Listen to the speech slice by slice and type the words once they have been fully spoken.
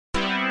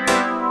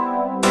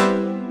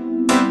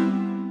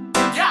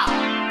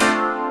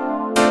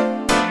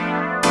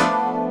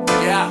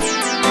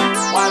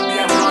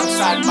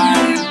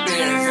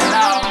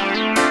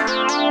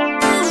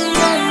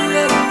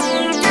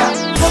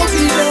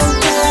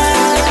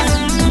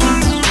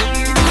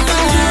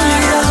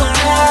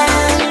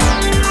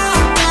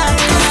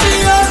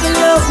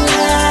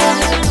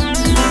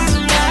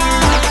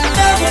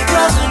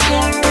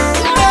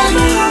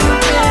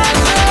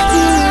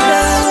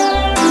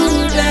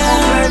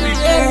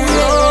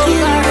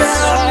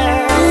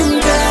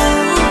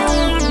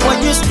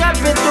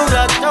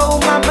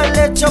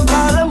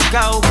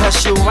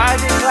Cause you ride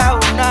the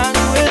cloud nine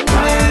with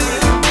me.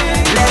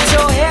 Let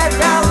your hair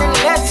down and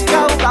let's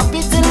go. I'm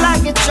beating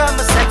like a drum.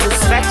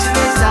 Satisfaction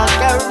is our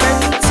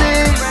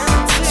guarantee.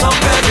 So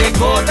baby,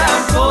 go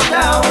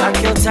down,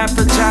 like your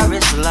temperature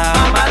is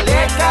low.